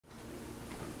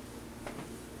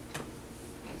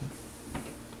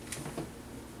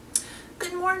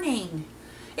morning.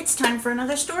 It's time for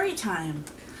another story time.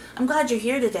 I'm glad you're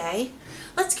here today.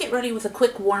 Let's get ready with a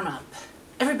quick warm-up.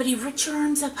 Everybody reach your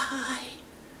arms up high.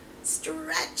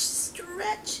 Stretch,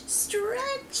 stretch,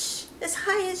 stretch as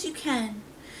high as you can.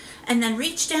 And then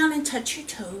reach down and touch your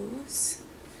toes.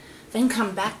 Then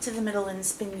come back to the middle and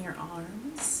spin your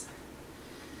arms.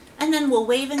 And then we'll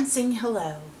wave and sing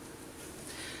hello.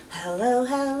 Hello,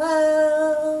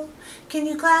 hello. Can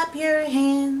you clap your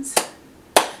hands?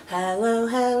 Hello,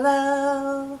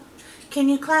 hello. Can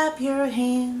you clap your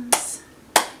hands?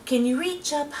 Can you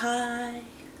reach up high?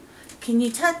 Can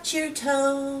you touch your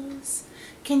toes?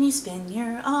 Can you spin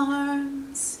your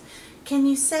arms? Can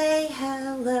you say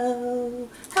hello?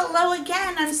 Hello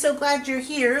again. I'm so glad you're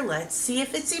here. Let's see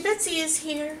if Itsy Bitsy is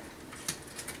here.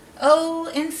 Oh,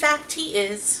 in fact, he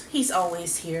is. He's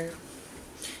always here.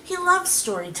 He loves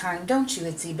story time, don't you,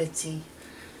 Itsy Bitsy?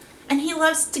 And he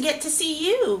loves to get to see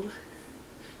you.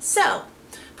 So,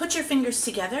 put your fingers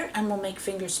together and we'll make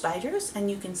finger spiders and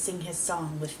you can sing his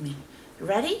song with me.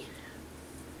 Ready?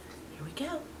 Here we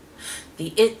go.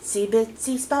 The itsy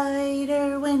bitsy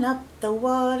spider went up the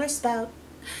water spout.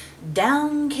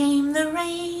 Down came the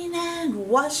rain and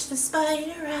washed the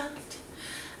spider out.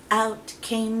 Out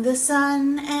came the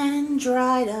sun and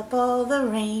dried up all the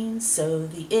rain. So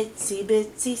the itsy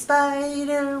bitsy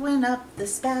spider went up the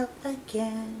spout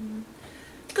again.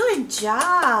 Good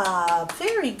job.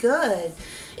 Very good.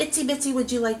 Itsy Bitsy,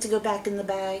 would you like to go back in the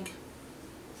bag?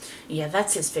 Yeah,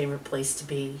 that's his favorite place to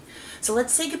be. So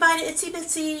let's say goodbye to Itsy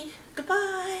Bitsy.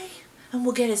 Goodbye. And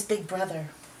we'll get his big brother.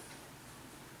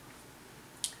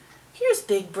 Here's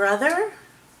Big Brother.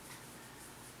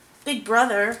 Big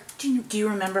Brother, do you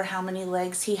remember how many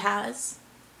legs he has?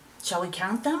 Shall we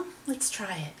count them? Let's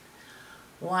try it.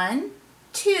 1,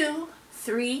 2,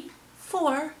 3,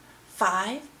 4,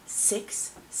 5,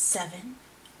 6, 7,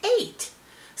 8.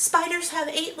 Spiders have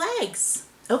 8 legs.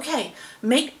 Okay,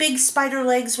 make big spider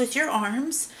legs with your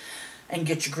arms and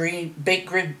get your great big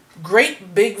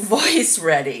voice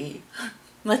ready.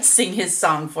 Let's sing his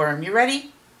song for him. You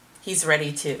ready? He's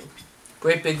ready too.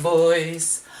 Great big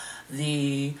voice.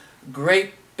 The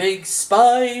great big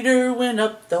spider went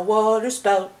up the water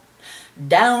spout.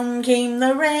 Down came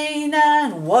the rain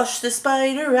and washed the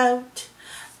spider out.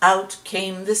 Out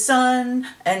came the sun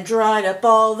and dried up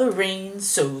all the rain.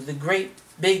 So the great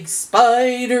big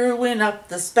spider went up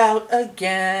the spout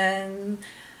again.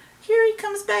 Here he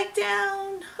comes back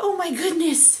down. Oh my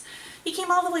goodness. He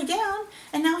came all the way down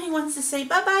and now he wants to say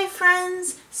bye-bye,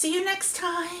 friends. See you next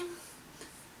time.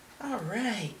 All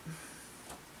right.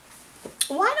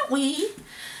 Why don't we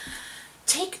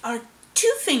take our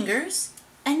 2 fingers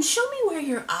and show me where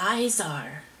your eyes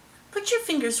are. Put your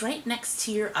fingers right next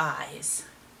to your eyes.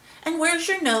 And where's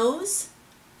your nose?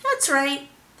 That's right.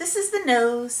 This is the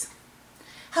nose.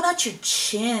 How about your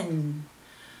chin?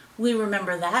 We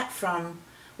remember that from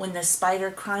when the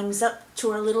spider climbs up to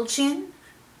our little chin.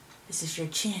 This is your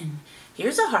chin.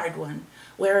 Here's a hard one.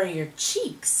 Where are your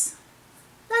cheeks?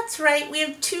 That's right, we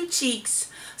have 2 cheeks.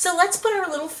 So let's put our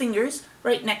little fingers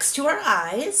right next to our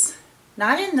eyes.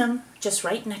 Not in them, just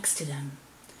right next to them.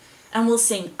 And we'll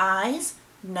sing eyes,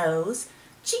 nose,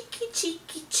 cheeky,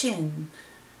 cheeky, chin.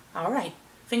 All right,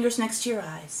 fingers next to your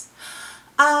eyes.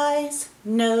 Eyes,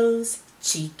 nose,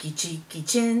 cheeky, cheeky,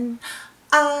 chin.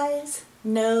 Eyes,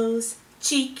 nose,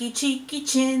 cheeky, cheeky,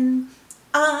 chin.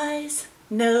 Eyes,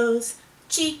 nose,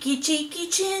 cheeky, cheeky,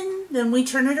 chin. Then we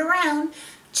turn it around.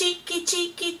 Cheeky,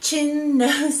 cheeky, chin,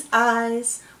 nose,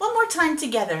 eyes. One more time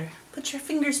together. Put your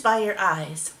fingers by your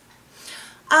eyes.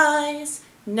 Eyes,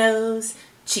 nose,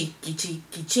 cheeky,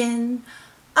 cheeky, chin.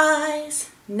 Eyes,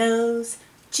 nose,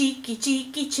 cheeky,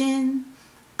 cheeky, chin.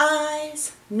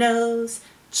 Eyes, nose,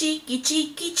 cheeky,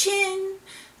 cheeky, chin.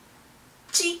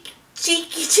 Cheeky,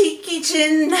 cheeky, cheeky,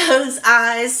 chin, nose,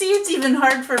 eyes. See, it's even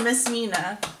hard for Miss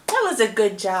Mina. That was a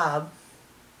good job.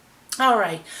 All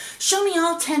right, show me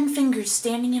all 10 fingers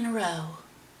standing in a row.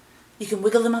 You can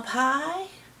wiggle them up high.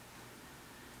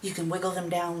 You can wiggle them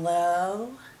down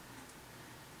low.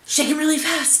 Shake them really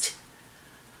fast.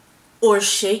 Or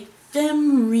shake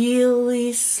them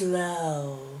really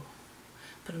slow.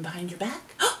 Put them behind your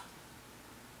back.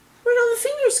 Where'd all the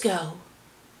fingers go?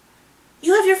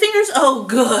 You have your fingers? Oh,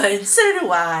 good. So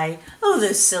do I. Oh,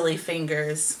 those silly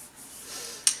fingers.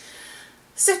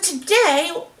 So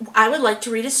today, I would like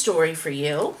to read a story for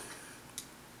you.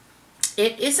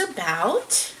 It is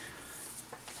about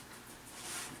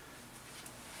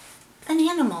an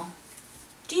animal.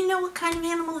 Do you know what kind of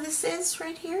animal this is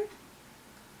right here?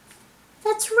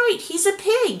 That's right, he's a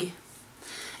pig.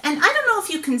 And I don't know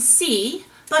if you can see,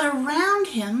 but around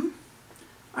him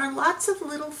are lots of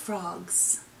little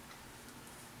frogs.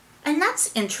 And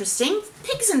that's interesting.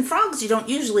 Pigs and frogs you don't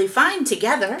usually find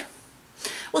together.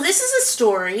 Well, this is a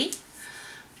story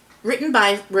written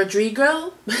by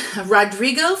Rodrigo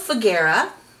Figuera,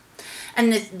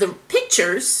 and the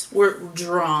pictures were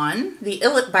drawn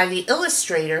by the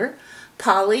illustrator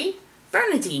Polly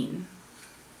Bernadine.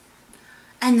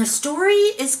 And the story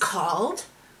is called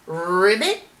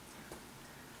Ribbit.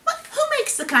 Who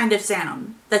makes the kind of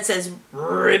sound that says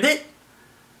ribbit?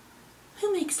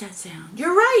 Who makes that sound?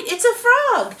 You're right, it's a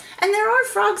frog. And there are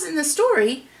frogs in the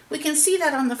story. We can see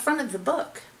that on the front of the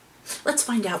book. Let's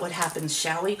find out what happens,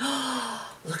 shall we?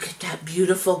 Oh, look at that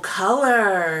beautiful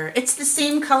color. It's the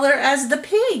same color as the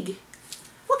pig.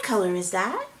 What color is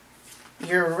that?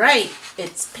 You're right,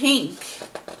 it's pink.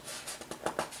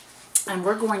 And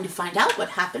we're going to find out what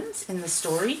happens in the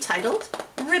story titled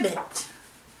Ribbit.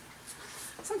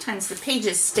 Sometimes the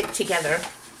pages stick together.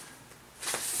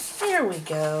 There we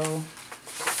go.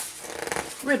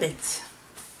 Ribbit.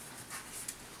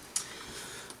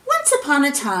 Once upon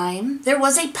a time, there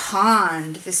was a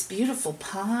pond, this beautiful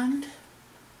pond,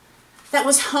 that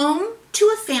was home to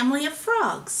a family of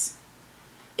frogs.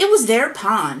 It was their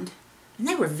pond, and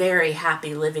they were very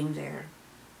happy living there.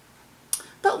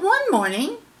 But one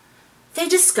morning, they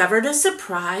discovered a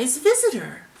surprise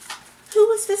visitor. Who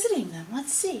was visiting them?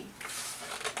 Let's see.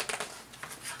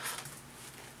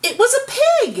 It was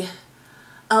a pig,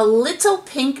 a little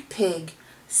pink pig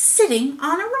sitting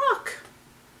on a rock.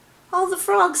 All the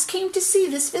frogs came to see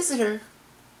this visitor.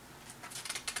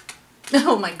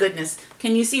 Oh my goodness,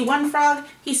 can you see one frog?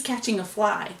 He's catching a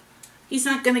fly. He's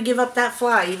not going to give up that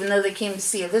fly even though they came to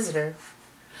see a visitor.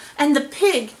 And the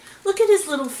pig, look at his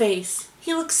little face.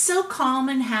 He looks so calm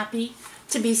and happy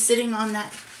to be sitting on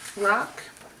that rock.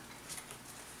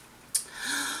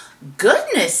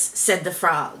 Goodness, said the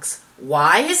frogs.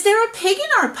 Why is there a pig in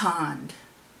our pond?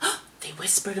 They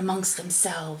whispered amongst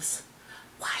themselves.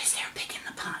 Why is there a pig in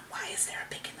the pond? Why is there a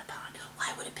pig in the pond?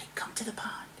 Why would a pig come to the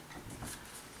pond?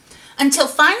 Until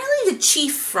finally the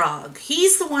chief frog,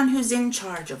 he's the one who's in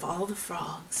charge of all the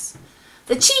frogs.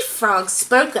 The chief frog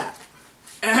spoke up.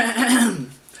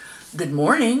 Good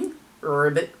morning,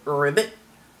 Ribbit, Ribbit.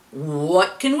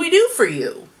 What can we do for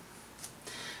you?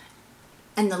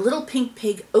 And the little pink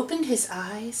pig opened his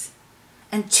eyes,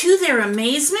 and to their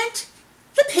amazement,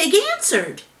 the pig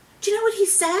answered. Do you know what he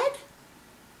said?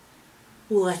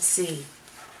 Well, let's see.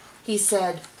 He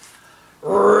said,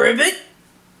 Ribbit.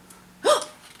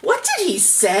 What did he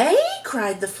say?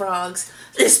 Cried the frogs.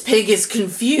 This pig is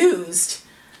confused.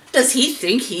 Does he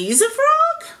think he's a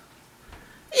frog?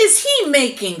 Is he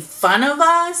making fun of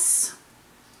us?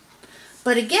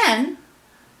 But again,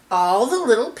 all the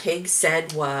little pig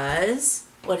said was,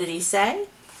 what did he say?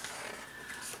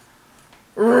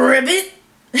 Ribbit.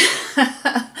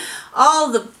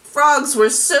 All the frogs were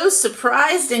so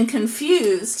surprised and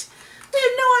confused. They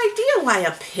had no idea why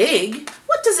a pig.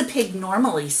 What does a pig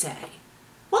normally say?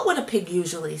 What would a pig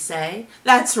usually say?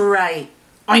 That's right.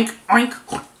 Oink, oink.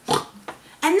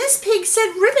 And this pig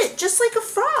said ribbit, just like a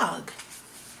frog.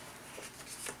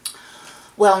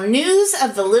 Well, news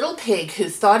of the little pig who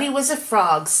thought he was a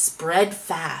frog spread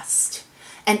fast,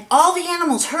 and all the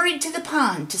animals hurried to the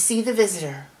pond to see the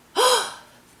visitor.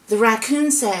 The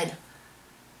raccoon said,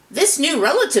 This new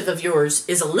relative of yours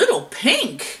is a little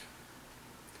pink.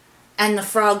 And the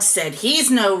frog said,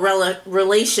 He's no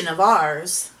relation of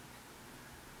ours.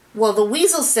 Well, the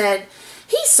weasel said,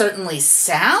 He certainly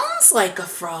sounds like a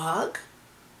frog.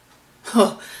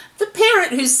 Oh, the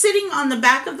parrot who's sitting on the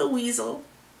back of the weasel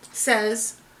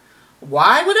says,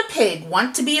 Why would a pig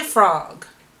want to be a frog?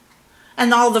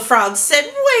 And all the frogs said,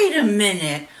 Wait a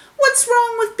minute, what's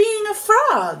wrong with being a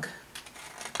frog?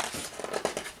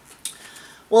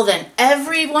 Well, then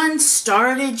everyone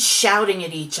started shouting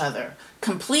at each other,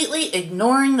 completely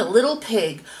ignoring the little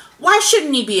pig. Why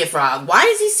shouldn't he be a frog? Why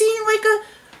is he singing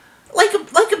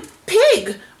like a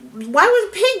pig? Why would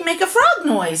a pig make a frog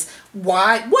noise?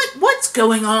 Why? What's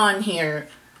going on here?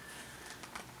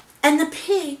 And the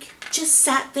pig just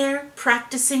sat there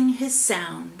practicing his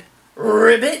sound.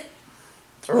 Ribbit,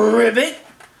 ribbit,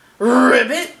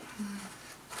 ribbit.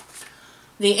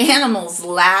 The animals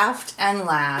laughed and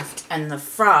laughed, and the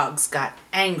frogs got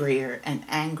angrier and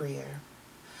angrier.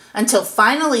 Until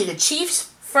finally the chief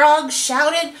frog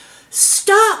shouted,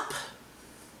 Stop!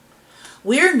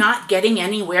 We're not getting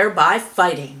anywhere by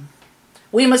fighting.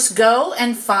 We must go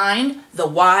and find the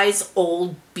wise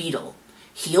old beetle.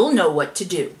 He'll know what to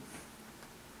do.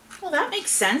 Well, that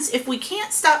makes sense. If we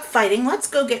can't stop fighting, let's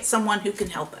go get someone who can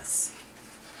help us.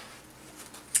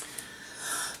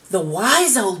 The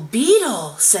wise old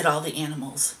beetle, said all the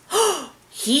animals.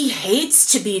 He hates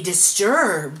to be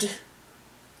disturbed.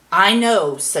 "I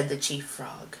know," said the chief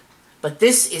frog, "but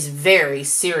this is very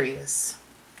serious."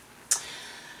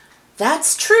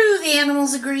 "That's true," the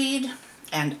animals agreed,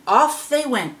 and off they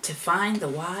went to find the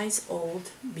wise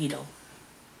old beetle.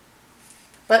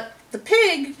 But the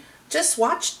pig just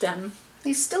watched them.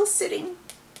 He's still sitting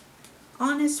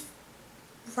on his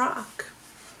rock.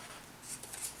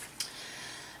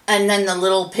 And then the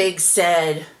little pig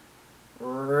said,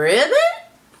 "Ribbit?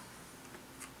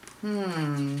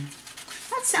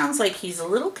 That sounds like he's a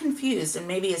little confused and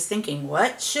maybe is thinking,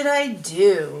 what should I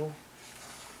do?"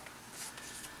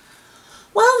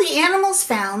 Well, the animals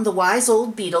found the wise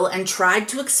old beetle and tried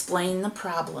to explain the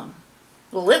problem.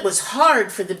 Well, it was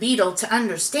hard for the beetle to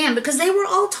understand because they were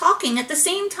all talking at the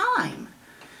same time.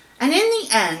 And in the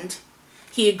end,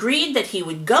 he agreed that he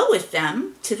would go with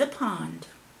them to the pond.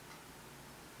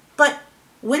 But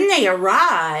when they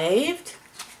arrived,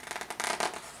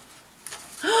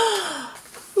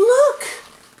 look,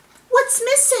 what's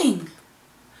missing?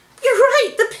 You're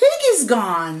right, the pig is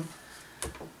gone.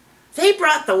 They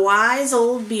brought the wise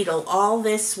old beetle all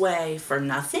this way for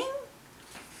nothing?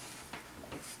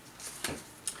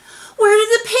 "Where did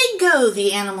the pig go?"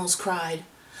 the animals cried.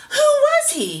 "Who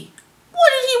was he?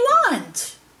 What did he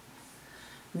want?"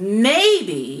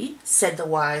 "Maybe," said the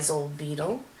wise old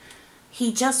beetle,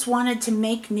 "he just wanted to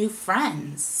make new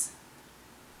friends."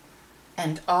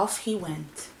 And off he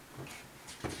went.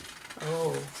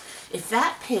 Oh, if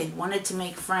that pig wanted to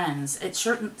make friends, it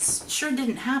sure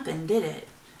didn't happen, did it?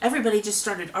 Everybody just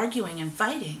started arguing and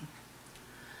fighting.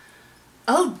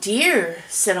 "Oh dear,"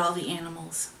 said all the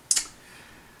animals.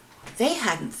 They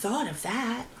hadn't thought of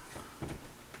that.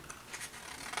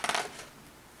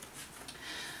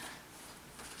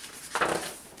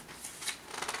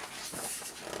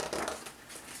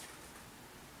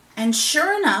 And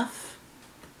sure enough,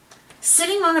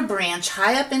 sitting on a branch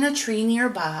high up in a tree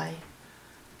nearby,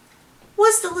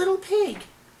 was the little pig.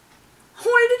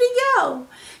 Where did he go?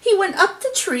 He went up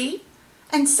the tree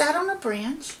and sat on a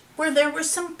branch where there were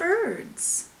some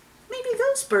birds. Maybe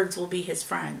those birds will be his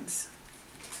friends.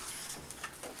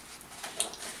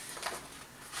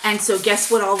 And so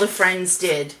guess what all the friends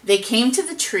did? They came to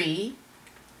the tree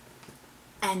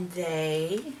and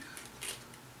they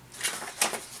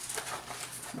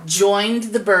joined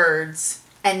the birds.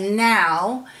 And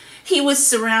now he was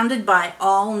surrounded by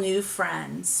all new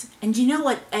friends. And you know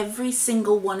what every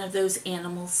single one of those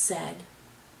animals said?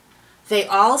 They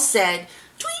all said,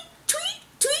 "Tweet, tweet,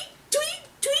 tweet, tweet,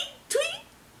 tweet, tweet."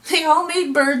 They all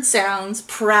made bird sounds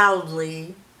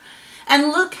proudly. And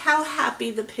look how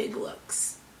happy the pig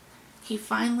looks. He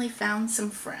finally found some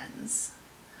friends.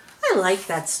 I like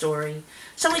that story.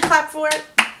 Shall we clap for it?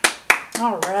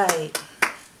 All right.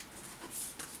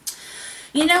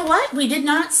 You know what? We did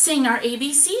not sing our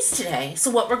ABCs today. So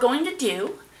what we're going to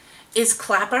do is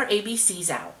clap our ABCs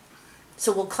out.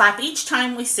 So we'll clap each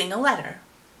time we sing a letter.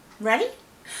 Ready?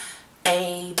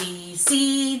 A, B,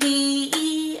 C, D,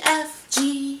 E, F,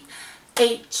 G,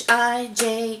 H, I,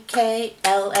 J, K,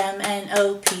 L, M, N,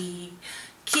 O, P,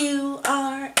 Q,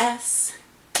 R, S,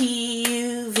 T,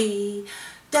 U, V,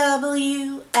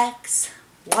 W, X,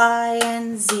 Y,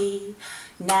 and Z.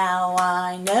 Now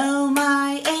I know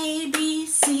my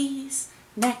ABCs.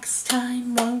 Next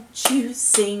time won't you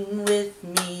sing with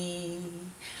me?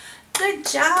 Good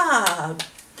job.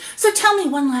 So tell me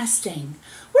one last thing.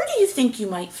 Where do you think you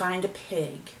might find a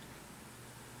pig?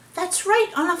 That's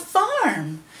right, on a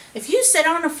farm. If you said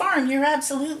on a farm, you're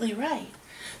absolutely right.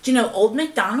 Do you know Old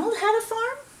MacDonald had a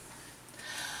farm?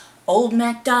 Old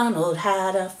MacDonald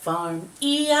had a farm,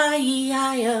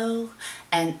 E-I-E-I-O,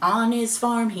 and on his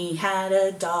farm he had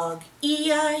a dog,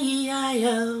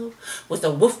 E-I-E-I-O, with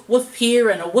a woof woof here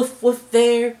and a woof woof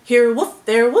there, here a woof,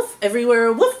 there a woof, everywhere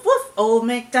a woof woof. Old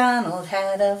MacDonald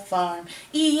had a farm,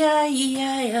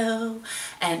 E-I-E-I-O,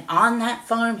 and on that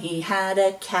farm he had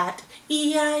a cat,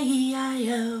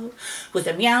 E-I-E-I-O, with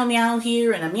a meow meow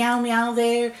here and a meow meow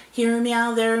there, here a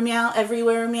meow, there a meow,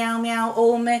 everywhere a meow meow.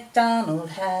 Old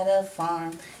MacDonald had a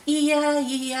farm,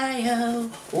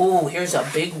 E-I-E-I-O. Oh, here's a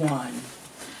big one.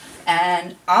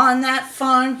 And on that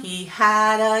farm he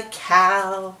had a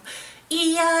cow,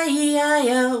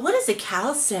 E-I-E-I-O. What does a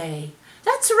cow say?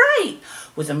 That's right.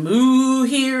 With a moo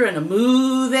here and a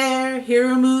moo there, here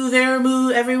a moo, there a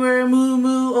moo, everywhere a moo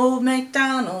moo. Old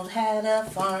MacDonald had a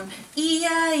farm,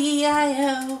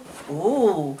 E-I-E-I-O.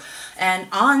 Oh, and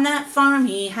on that farm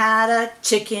he had a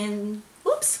chicken.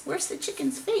 Oops, where's the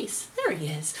chicken's face? There he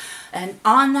is. And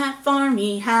on that farm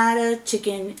he had a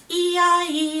chicken,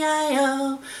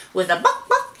 E-I-E-I-O, with a buck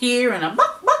buck here and a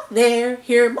buck buck there,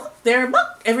 here a buck, there a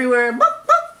buck, everywhere a buck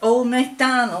buck. Old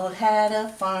MacDonald had a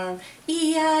farm,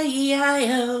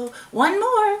 E-I-E-I-O. One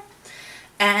more.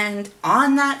 And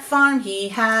on that farm he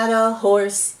had a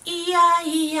horse,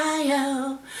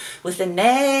 E-I-E-I-O, with a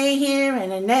neigh here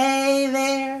and a neigh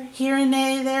there, here a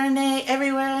neigh, there a neigh,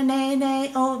 everywhere a neigh,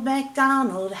 neigh. Old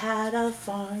MacDonald had a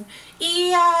farm,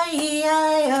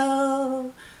 E-I-E-I-O.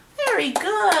 Very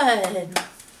good.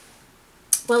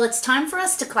 Well, it's time for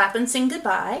us to clap and sing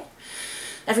goodbye.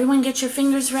 Everyone get your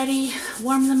fingers ready,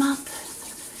 warm them up,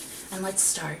 and let's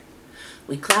start.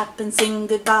 We clap and sing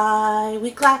goodbye,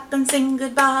 we clap and sing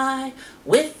goodbye.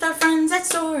 With our friends at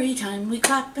story time, we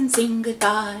clap and sing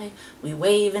goodbye. We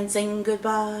wave and sing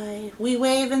goodbye, we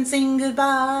wave and sing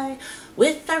goodbye.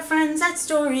 With our friends at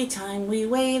story time, we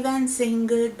wave and sing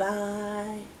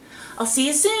goodbye. I'll see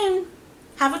you soon.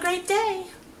 Have a great day.